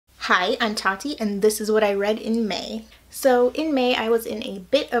Hi, I'm Tati, and this is what I read in May. So in May, I was in a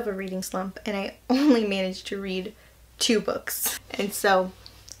bit of a reading slump, and I only managed to read 2 books. And so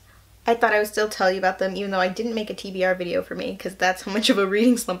I thought I would still tell you about them, even though I didn't make a TBR video for me, because that's how much of a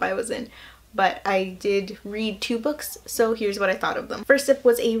reading slump I was in. But I did read 2 books, so here's what I thought of them. First up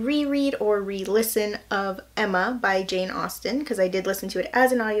was a reread or re-listen of Emma by Jane Austen, because I did listen to it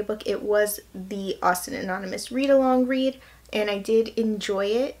as an audiobook. It was the Austen Anonymous read-along read, and I did enjoy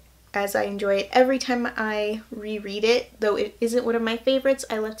it, as I enjoy it every time I reread it. Though it isn't one of my favorites,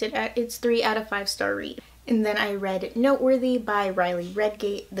 I left it at its 3 out of 5 star read. And then I read Noteworthy by Riley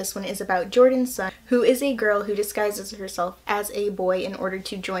Redgate. This one is about Jordan's son, who is a girl who disguises herself as a boy in order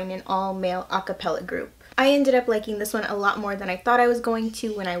to join an all-male a cappella group. I ended up liking this one a lot more than I thought I was going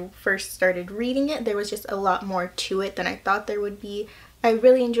to when I first started reading it. There was just a lot more to it than I thought there would be. I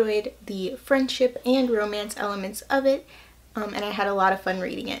really enjoyed the friendship and romance elements of it, and I had a lot of fun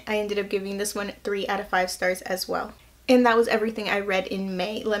reading it. I ended up giving this one 3 out of 5 stars as well. And that was everything I read in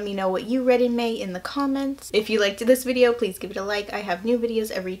May. Let me know what you read in May in the comments. If you liked this video, please give it a like. I have new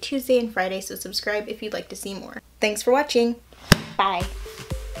videos every Tuesday and Friday, so subscribe if you'd like to see more. Thanks for watching. Bye.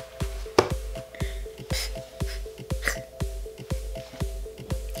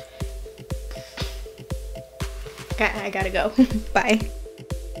 I gotta go. Bye.